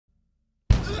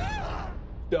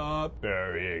Stop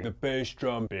burying the bass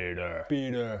drum beater.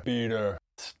 Beater.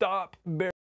 Stop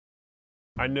burying.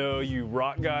 I know you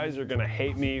rock guys are gonna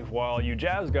hate me while you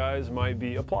jazz guys might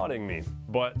be applauding me.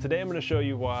 But today I'm gonna show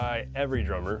you why every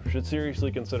drummer should seriously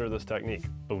consider this technique.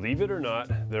 Believe it or not,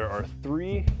 there are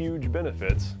 3 huge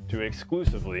benefits to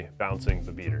exclusively bouncing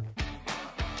the beater.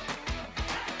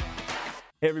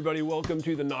 Hey everybody, welcome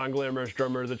to the Non-Glamorous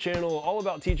Drummer, the channel all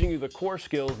about teaching you the core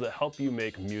skills that help you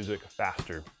make music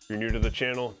faster. If you're new to the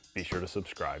channel, be sure to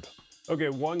subscribe. Okay,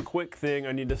 one quick thing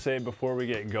I need to say before we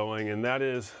get going, and that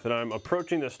is that I'm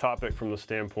approaching this topic from the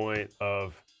standpoint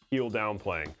of heel down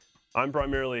playing. I'm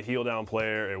primarily a heel down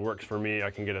player. It works for me. I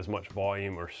can get as much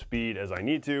volume or speed as I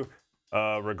need to,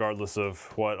 regardless of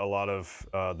what a lot of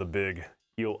the big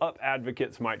heel up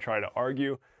advocates might try to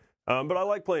argue. But I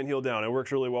like playing heel down. It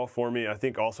works really well for me. I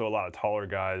think also a lot of taller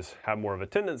guys have more of a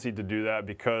tendency to do that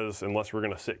because unless we're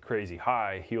going to sit crazy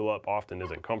high, heel up often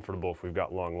isn't comfortable if we've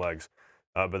got long legs.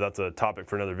 But that's a topic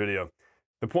for another video.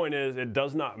 The point is, it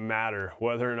does not matter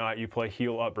whether or not you play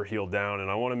heel up or heel down,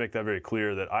 and I want to make that very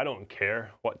clear that I don't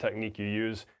care what technique you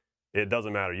use. It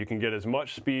doesn't matter. You can get as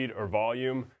much speed or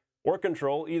volume or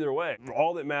control either way.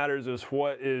 All that matters is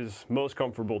what is most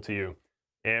comfortable to you.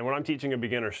 And when I'm teaching a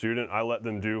beginner student, I let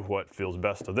them do what feels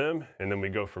best to them, and then we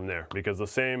go from there. Because the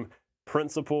same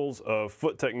principles of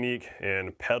foot technique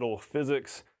and pedal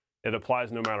physics, it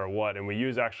applies no matter what. And we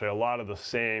use actually a lot of the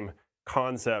same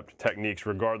concept techniques,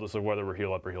 regardless of whether we're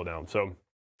heel up or heel down. So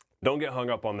don't get hung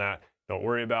up on that. Don't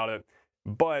worry about it.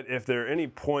 But if there are any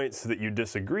points that you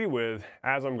disagree with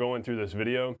as I'm going through this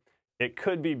video, it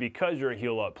could be because you're a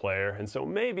heel up player. And so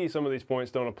maybe some of these points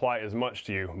don't apply as much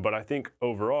to you. But I think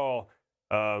overall,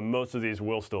 most of these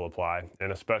will still apply,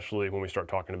 and especially when we start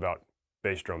talking about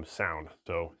bass drum sound,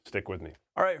 so stick with me.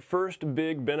 All right, first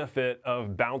big benefit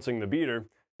of bouncing the beater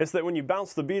is that when you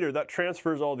bounce the beater, that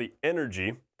transfers all the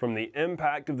energy from the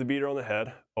impact of the beater on the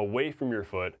head away from your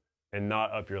foot and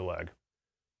not up your leg.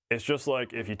 It's just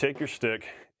like if you take your stick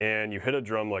and you hit a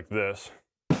drum like this,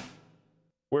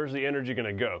 where's the energy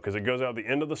gonna go? Because it goes out the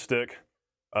end of the stick.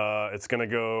 It's going to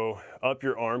go up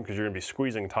your arm because you're going to be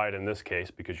squeezing tight in this case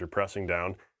because you're pressing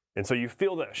down. And so you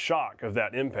feel that shock of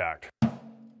that impact.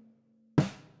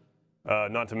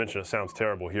 Not to mention it sounds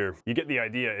terrible here. You get the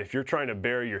idea. If you're trying to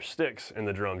bury your sticks in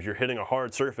the drums, you're hitting a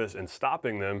hard surface and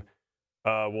stopping them.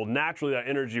 Well, naturally that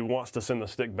energy wants to send the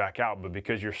stick back out, but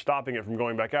because you're stopping it from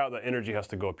going back out, that energy has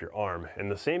to go up your arm.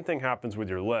 And the same thing happens with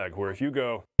your leg, where if you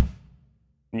go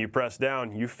and you press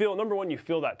down, you feel, number one, you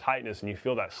feel that tightness and you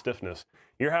feel that stiffness.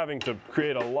 You're having to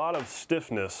create a lot of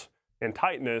stiffness and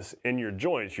tightness in your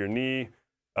joints, your knee,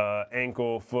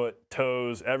 ankle, foot,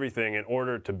 toes, everything in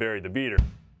order to bury the beater.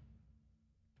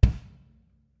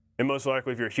 And most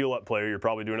likely if you're a heel up player, you're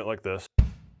probably doing it like this.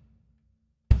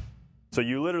 So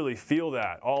you literally feel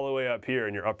that all the way up here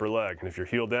in your upper leg. And if you're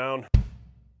heel down,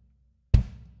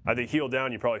 I think heel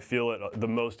down, you probably feel it the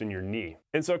most in your knee.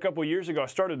 And so a couple years ago, I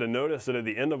started to notice that at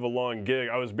the end of a long gig,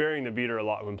 I was burying the beater a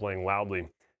lot when playing loudly.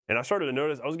 And I started to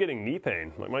notice I was getting knee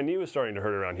pain. Like my knee was starting to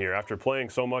hurt around here after playing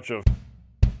so much of.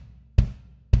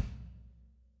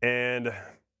 And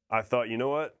I thought, you know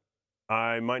what?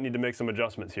 I might need to make some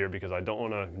adjustments here because I don't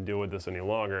want to deal with this any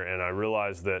longer. And I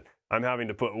realized that I'm having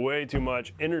to put way too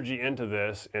much energy into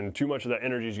this, and too much of that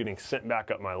energy is getting sent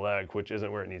back up my leg, which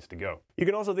isn't where it needs to go. You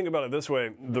can also think about it this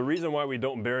way. The reason why we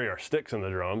don't bury our sticks in the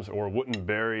drums, or wouldn't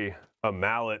bury a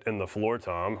mallet in the floor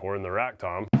tom or in the rack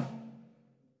tom,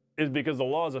 is because the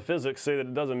laws of physics say that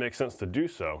it doesn't make sense to do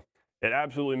so. It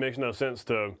absolutely makes no sense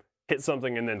to hit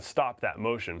something and then stop that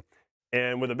motion.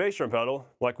 And with a bass drum pedal,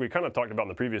 like we kind of talked about in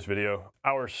the previous video,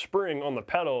 our spring on the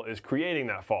pedal is creating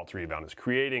that false rebound. It's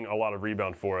creating a lot of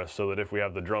rebound for us so that if we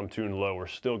have the drum tuned low, we're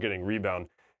still getting rebound.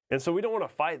 And so we don't want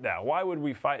to fight that. Why would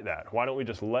we fight that? Why don't we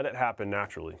just let it happen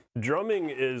naturally? Drumming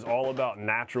is all about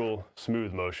natural,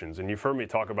 smooth motions. And you've heard me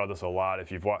talk about this a lot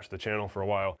if you've watched the channel for a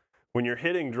while. When you're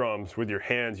hitting drums with your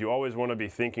hands, you always want to be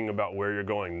thinking about where you're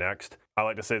going next. I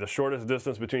like to say the shortest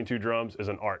distance between 2 drums is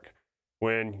an arc.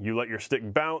 When you let your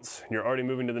stick bounce and you're already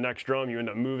moving to the next drum, you end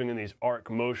up moving in these arc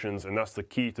motions, and that's the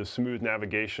key to smooth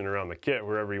navigation around the kit,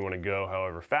 wherever you want to go,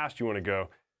 however fast you want to go,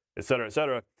 et cetera, et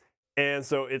cetera. And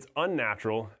so it's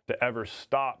unnatural to ever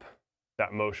stop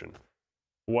that motion.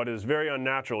 What is very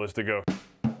unnatural is to go.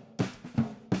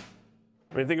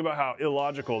 I mean, think about how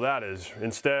illogical that is.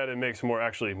 Instead, it makes more,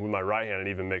 actually, with my right hand,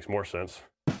 it even makes more sense.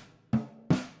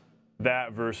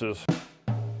 That versus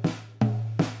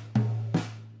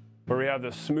where we have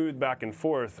this smooth back and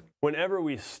forth. Whenever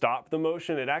we stop the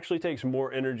motion, it actually takes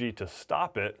more energy to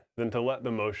stop it than to let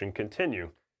the motion continue.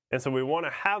 And so we want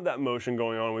to have that motion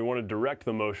going on. We want to direct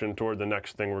the motion toward the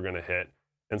next thing we're going to hit.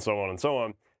 and so on and so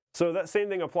on. So that same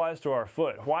thing applies to our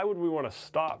foot. Why would we want to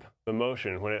stop the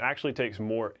motion when it actually takes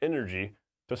more energy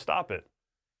to stop it?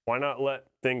 Why not let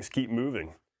things keep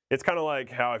moving? It's kind of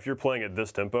like how if you're playing at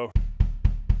this tempo,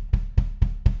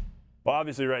 well,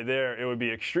 obviously right there, it would be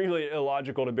extremely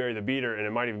illogical to bury the beater, and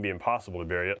it might even be impossible to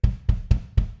bury it.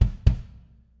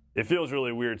 It feels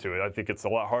really weird to it. I think it's a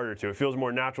lot harder to. It feels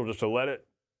more natural just to let it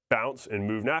bounce and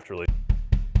move naturally.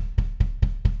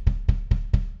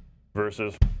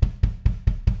 Versus.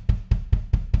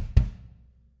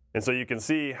 And so you can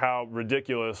see how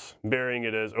ridiculous burying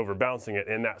it is over bouncing it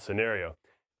in that scenario.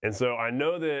 And so I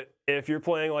know that if you're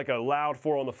playing like a loud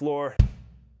 4 on the floor,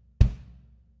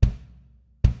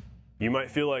 you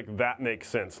might feel like that makes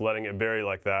sense, letting it bury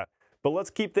like that. But let's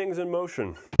keep things in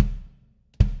motion.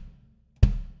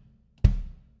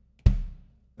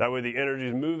 That way the energy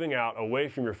is moving out away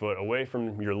from your foot, away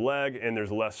from your leg, and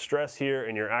there's less stress here,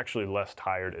 and you're actually less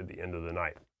tired at the end of the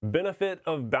night. Benefit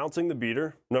of bouncing the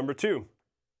beater, number 2.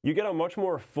 You get a much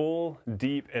more full,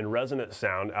 deep, and resonant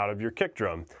sound out of your kick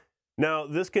drum. Now,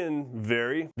 this can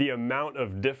vary. The amount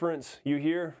of difference you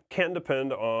hear can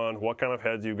depend on what kind of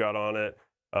heads you've got on it,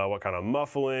 what kind of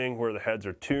muffling, where the heads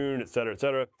are tuned, etc.,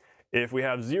 etc. If we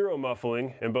have 0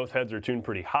 muffling and both heads are tuned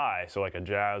pretty high, so like a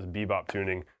jazz bebop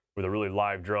tuning with a really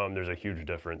live drum, there's a huge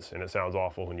difference, and it sounds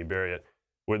awful when you bury it.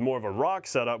 With more of a rock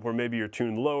setup where maybe you're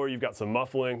tuned lower, you've got some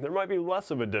muffling, there might be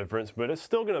less of a difference, but it's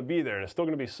still gonna be there and it's still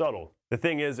gonna be subtle. The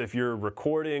thing is, if you're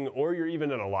recording or you're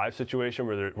even in a live situation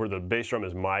where the bass drum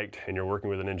is mic'd and you're working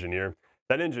with an engineer,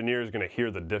 that engineer is gonna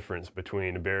hear the difference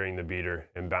between burying the beater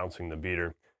and bouncing the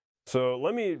beater. So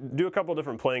let me do a couple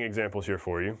different playing examples here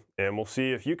for you, and we'll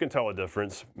see if you can tell a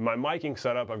difference. My miking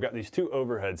setup, I've got these 2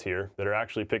 overheads here that are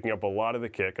actually picking up a lot of the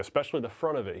kick, especially the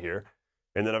front of it here.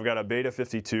 And then I've got a Beta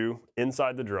 52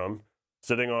 inside the drum,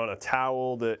 sitting on a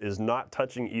towel that is not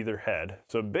touching either head.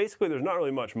 So basically there's not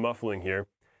really much muffling here.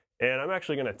 And I'm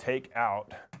actually gonna take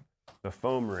out the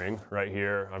foam ring right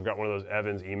here. I've got one of those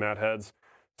Evans EMAT heads.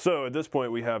 So at this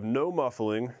point we have no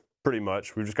muffling, pretty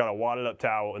much. We've just got a wadded up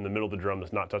towel in the middle of the drum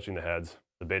that's not touching the heads.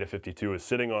 The Beta 52 is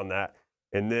sitting on that.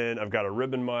 And then I've got a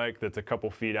ribbon mic that's a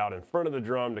couple feet out in front of the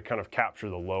drum to kind of capture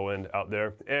the low end out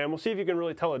there. And we'll see if you can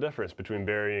really tell a difference between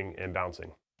burying and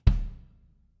bouncing.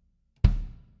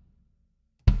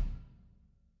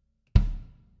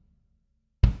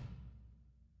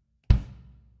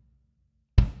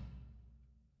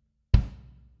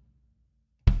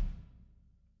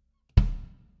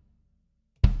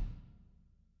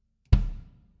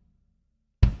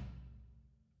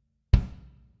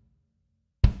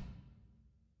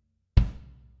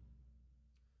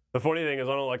 The funny thing is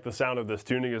I don't like the sound of this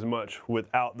tuning as much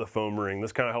without the foam ring.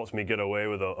 This kind of helps me get away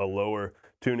with a lower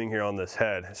tuning here on this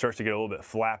head. It starts to get a little bit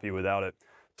flappy without it.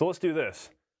 So let's do this.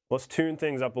 Let's tune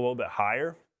things up a little bit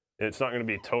higher. It's not going to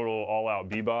be total all-out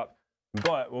bebop,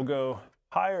 but we'll go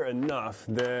higher enough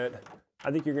that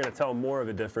I think you're going to tell more of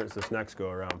a difference this next go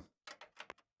around.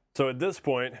 So at this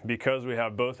point, because we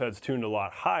have both heads tuned a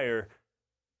lot higher,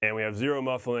 and we have 0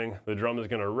 muffling, the drum is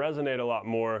going to resonate a lot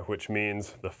more, which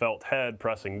means the felt head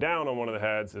pressing down on one of the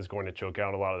heads is going to choke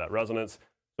out a lot of that resonance,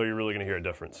 so you're really going to hear a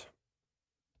difference.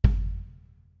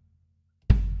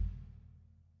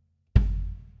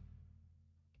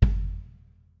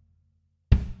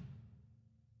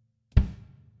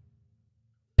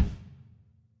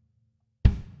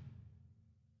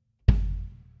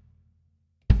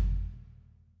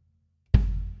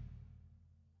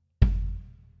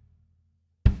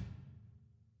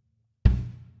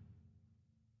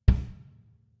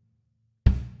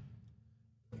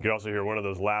 You could also hear one of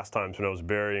those last times when I was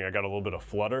burying, I got a little bit of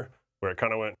flutter, where it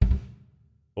kind of went a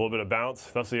little bit of bounce.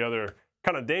 That's the other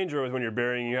kind of danger with when you're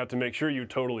burying. You have to make sure you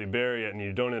totally bury it and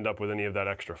you don't end up with any of that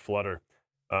extra flutter,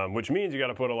 which means you got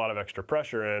to put a lot of extra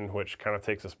pressure in, which kind of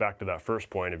takes us back to that first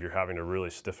point of you're having to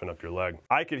really stiffen up your leg.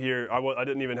 I could hear, I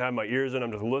didn't even have my ears in,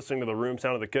 I'm just listening to the room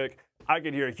sound of the kick. I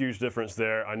could hear a huge difference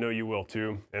there. I know you will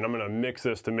too. And I'm going to mix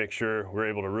this to make sure we're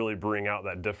able to really bring out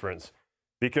that difference.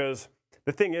 Because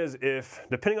the thing is,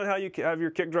 depending on how you have your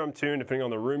kick drum tuned, depending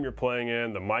on the room you're playing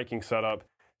in, the miking setup,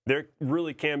 there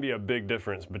really can be a big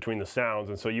difference between the sounds.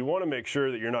 And so you want to make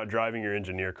sure that you're not driving your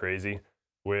engineer crazy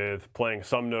with playing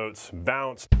some notes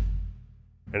bounced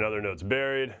and other notes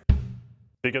buried,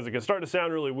 because it can start to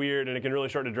sound really weird and it can really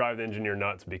start to drive the engineer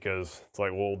nuts, because it's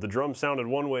like, well, the drum sounded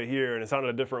one way here and it sounded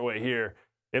a different way here.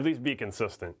 At least be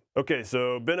consistent. Okay,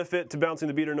 so benefit to bouncing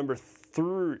the beater number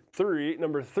three.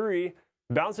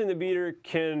 Bouncing the beater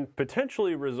can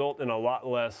potentially result in a lot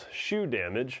less shoe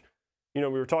damage. You know,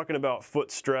 we were talking about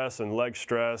foot stress and leg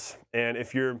stress, and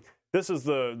this is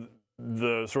the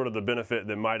the sort of the benefit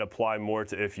that might apply more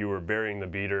to if you were burying the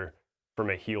beater from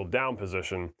a heel down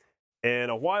position.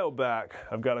 And a while back,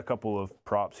 I've got a couple of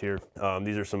props here.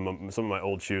 These are some of my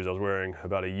old shoes I was wearing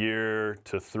about a year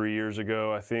to 3 years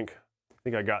ago, I think.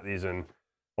 I got these in,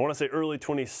 I want to say early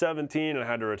 2017, and I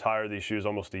had to retire these shoes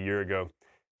almost a year ago.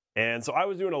 And so I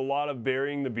was doing a lot of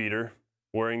burying the beater,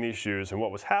 wearing these shoes, and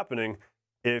what was happening,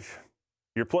 if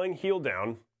you're playing heel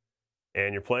down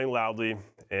and you're playing loudly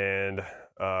and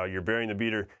you're burying the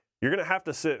beater, you're going to have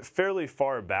to sit fairly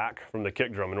far back from the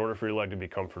kick drum in order for your leg to be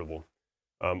comfortable.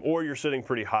 Or you're sitting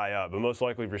pretty high up, but most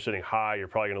likely if you're sitting high, you're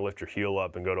probably going to lift your heel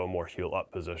up and go to a more heel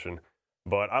up position.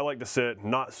 But I like to sit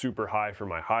not super high for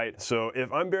my height. So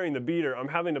if I'm burying the beater, I'm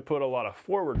having to put a lot of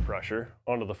forward pressure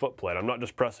onto the foot plate. I'm not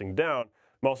just pressing down,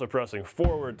 I'm also pressing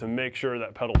forward to make sure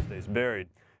that pedal stays buried.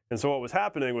 And so what was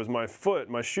happening was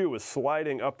my shoe was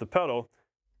sliding up the pedal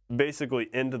basically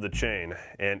into the chain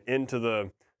and into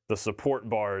the support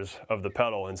bars of the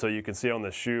pedal. And so you can see on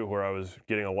the shoe where I was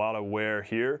getting a lot of wear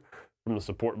here from the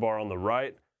support bar on the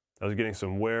right. I was getting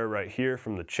some wear right here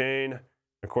from the chain.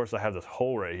 Of course, I have this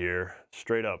hole right here,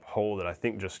 straight up hole that I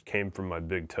think just came from my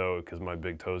big toe because my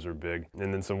big toes are big.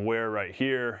 And then some wear right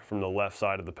here from the left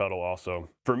side of the pedal also.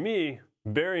 For me,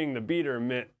 burying the beater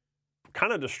meant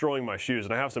kind of destroying my shoes,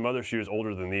 and I have some other shoes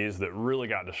older than these that really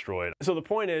got destroyed. So the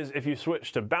point is, if you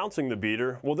switch to bouncing the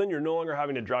beater, well then you're no longer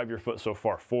having to drive your foot so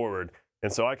far forward.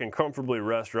 And so I can comfortably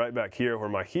rest right back here where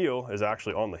my heel is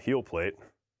actually on the heel plate.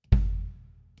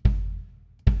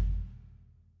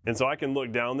 And so I can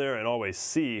look down there and always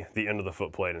see the end of the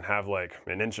foot plate and have like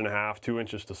 1.5 inches, 2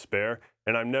 inches to spare.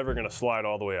 And I'm never gonna slide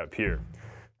all the way up here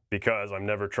because I'm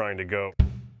never trying to go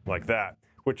like that.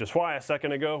 Which is why a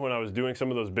second ago when I was doing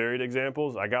some of those buried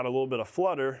examples, I got a little bit of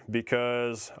flutter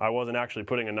because I wasn't actually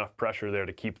putting enough pressure there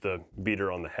to keep the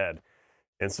beater on the head.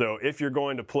 And so if you're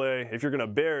going to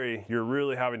bury, you're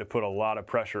really having to put a lot of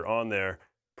pressure on there,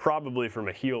 probably from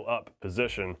a heel up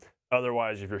position.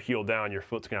 Otherwise, if you're heel down, your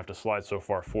foot's gonna have to slide so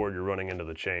far forward, you're running into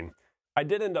the chain. I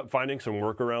did end up finding some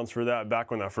workarounds for that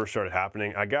back when that first started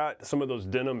happening. I got some of those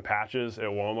denim patches at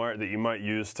Walmart that you might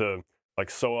use to like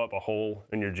sew up a hole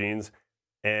in your jeans.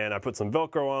 And I put some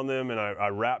Velcro on them and I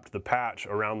wrapped the patch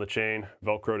around the chain,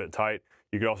 Velcroed it tight.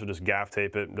 You could also just gaff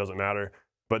tape it, doesn't matter.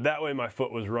 But that way my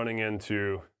foot was running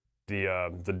into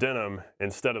the denim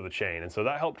instead of the chain. And so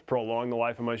that helped prolong the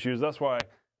life of my shoes. That's why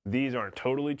these aren't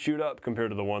totally chewed up compared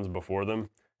to the ones before them,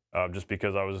 just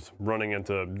because I was running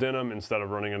into denim instead of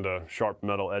running into sharp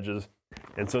metal edges.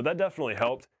 And so that definitely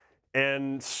helped.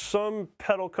 And some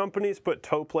pedal companies put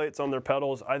toe plates on their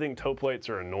pedals. I think toe plates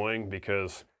are annoying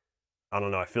because, I don't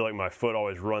know, I feel like my foot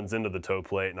always runs into the toe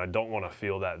plate and I don't want to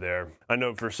feel that there. I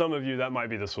know for some of you that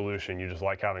might be the solution. You just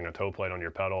like having a toe plate on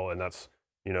your pedal and that's,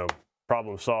 you know,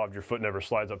 problem solved. Your foot never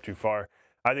slides up too far.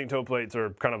 I think toe plates are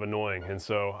kind of annoying, and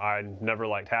so I never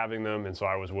liked having them, and so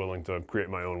I was willing to create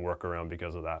my own workaround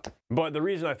because of that. But the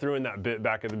reason I threw in that bit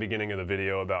back at the beginning of the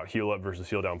video about heel up versus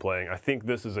heel down playing, I think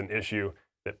this is an issue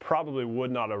that probably would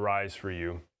not arise for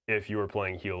you if you were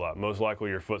playing heel up. Most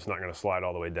likely your foot's not going to slide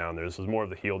all the way down there. This is more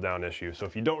of the heel down issue. So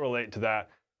if you don't relate to that,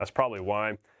 that's probably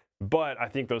why. But I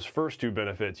think those first two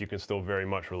benefits you can still very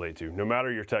much relate to. No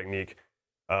matter your technique,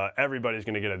 everybody's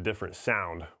going to get a different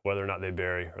sound, whether or not they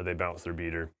bury or they bounce their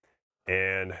beater.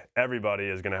 And everybody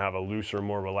is going to have a looser,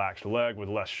 more relaxed leg with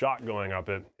less shock going up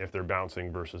it if they're bouncing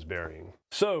versus burying.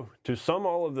 So to sum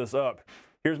all of this up,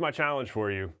 here's my challenge for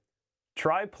you.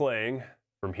 Try playing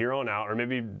from here on out, or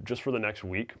maybe just for the next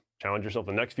week. Challenge yourself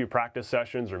the next few practice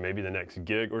sessions or maybe the next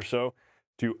gig or so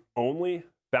to only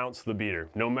bounce the beater.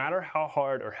 No matter how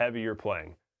hard or heavy you're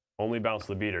playing, only bounce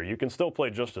the beater. You can still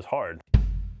play just as hard.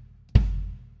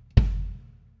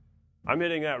 I'm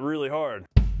hitting that really hard.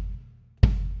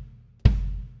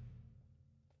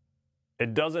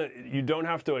 You don't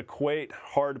have to equate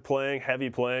hard playing,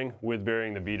 heavy playing with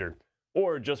burying the beater.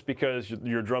 Or just because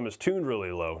your drum is tuned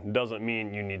really low doesn't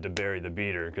mean you need to bury the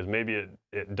beater, because maybe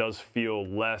it does feel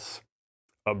less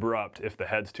abrupt if the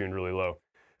head's tuned really low.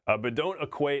 But don't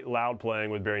equate loud playing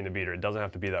with burying the beater. It doesn't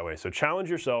have to be that way. So challenge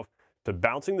yourself to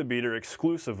bouncing the beater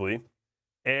exclusively.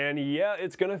 And yeah,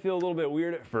 it's going to feel a little bit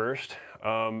weird at first,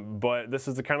 but this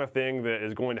is the kind of thing that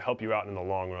is going to help you out in the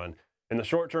long run. In the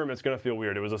short term, it's going to feel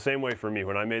weird. It was the same way for me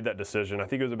when I made that decision. I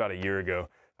think it was about a year ago.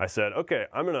 I said, okay,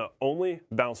 I'm going to only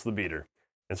bounce the beater.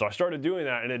 And so I started doing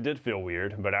that, and it did feel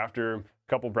weird. But after a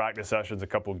couple practice sessions, a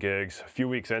couple gigs, a few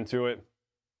weeks into it,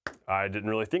 I didn't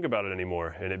really think about it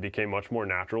anymore. And it became much more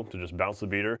natural to just bounce the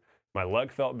beater. My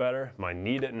leg felt better. My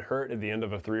knee didn't hurt at the end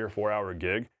of a 3 or 4 hour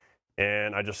gig.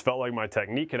 And I just felt like my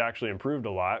technique had actually improved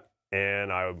a lot.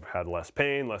 And I had less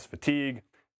pain, less fatigue.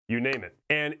 you name it.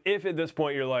 And if at this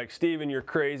point you're like, Steven, you're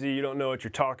crazy, you don't know what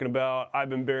you're talking about, I've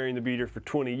been burying the beater for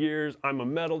 20 years, I'm a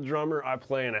metal drummer, I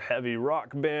play in a heavy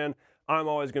rock band, I'm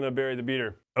always gonna bury the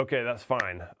beater. Okay, that's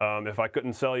fine. If I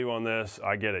couldn't sell you on this,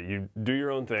 I get it. You do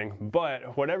your own thing,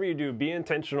 but whatever you do, be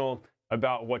intentional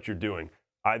about what you're doing.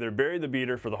 Either bury the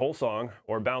beater for the whole song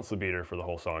or bounce the beater for the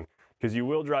whole song, because you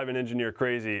will drive an engineer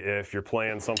crazy if you're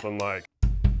playing something like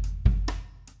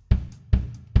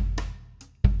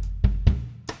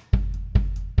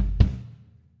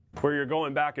where you're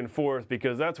going back and forth,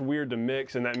 because that's weird to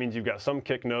mix, and that means you've got some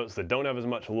kick notes that don't have as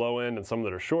much low end and some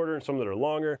that are shorter and some that are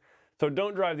longer. So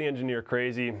don't drive the engineer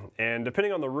crazy, and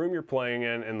depending on the room you're playing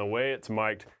in and the way it's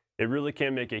mic'd, it really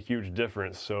can make a huge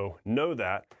difference. So know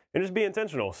that and just be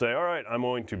intentional. Say, all right, I'm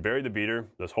going to bury the beater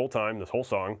this whole time, this whole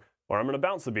song, or I'm going to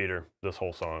bounce the beater this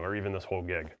whole song, or even this whole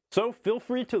gig. So feel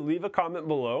free to leave a comment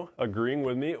below agreeing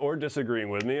with me or disagreeing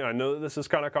with me. I know that this is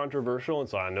kind of controversial, and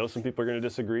so I know some people are going to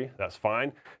disagree. That's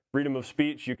fine. Freedom of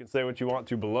speech, you can say what you want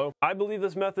to below. I believe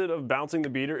this method of bouncing the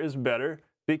beater is better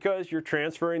because you're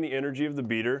transferring the energy of the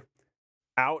beater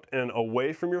out and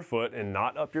away from your foot and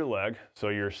not up your leg. So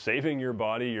you're saving your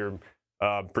body, you're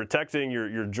protecting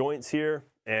your joints here,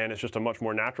 and it's just a much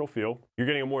more natural feel. You're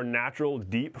getting a more natural,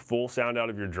 deep, full sound out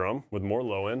of your drum with more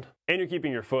low end, and you're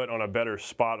keeping your foot on a better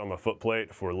spot on the foot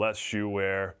plate for less shoe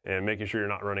wear and making sure you're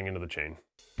not running into the chain.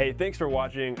 Hey, thanks for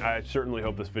watching. I certainly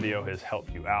hope this video has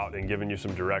helped you out and given you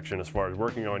some direction as far as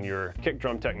working on your kick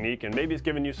drum technique, and maybe it's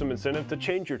given you some incentive to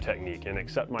change your technique and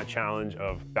accept my challenge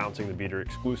of bouncing the beater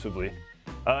exclusively.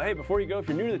 Hey, before you go, if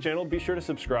you're new to the channel, be sure to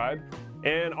subscribe,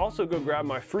 and also go grab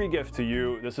my free gift to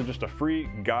you. This is just a free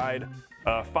guide,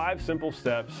 5 simple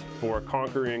steps for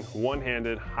conquering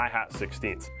one-handed hi-hat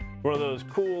 16ths. One of those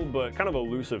cool but kind of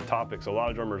elusive topics a lot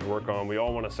of drummers work on. We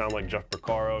all want to sound like Jeff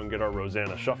Porcaro and get our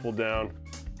Rosanna shuffle down.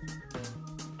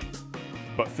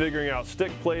 But figuring out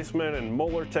stick placement and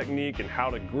molar technique and how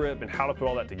to grip and how to put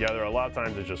all that together, a lot of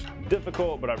times it's just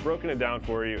difficult, but I've broken it down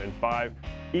for you in 5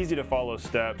 easy to follow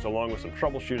steps, along with some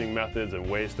troubleshooting methods and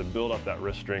ways to build up that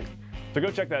wrist strength. So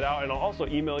go check that out, and I'll also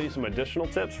email you some additional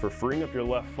tips for freeing up your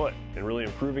left foot and really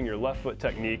improving your left foot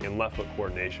technique and left foot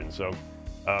coordination. So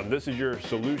this is your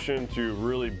solution to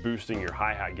really boosting your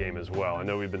hi-hat game as well. I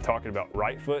know we've been talking about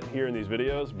right foot here in these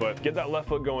videos, but get that left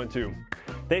foot going too.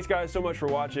 Thanks guys so much for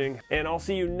watching, and I'll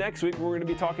see you next week where we're going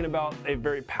to be talking about a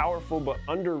very powerful but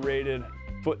underrated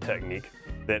foot technique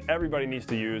that everybody needs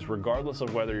to use regardless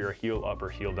of whether you're a heel up or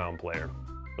heel down player.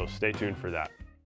 So stay tuned for that.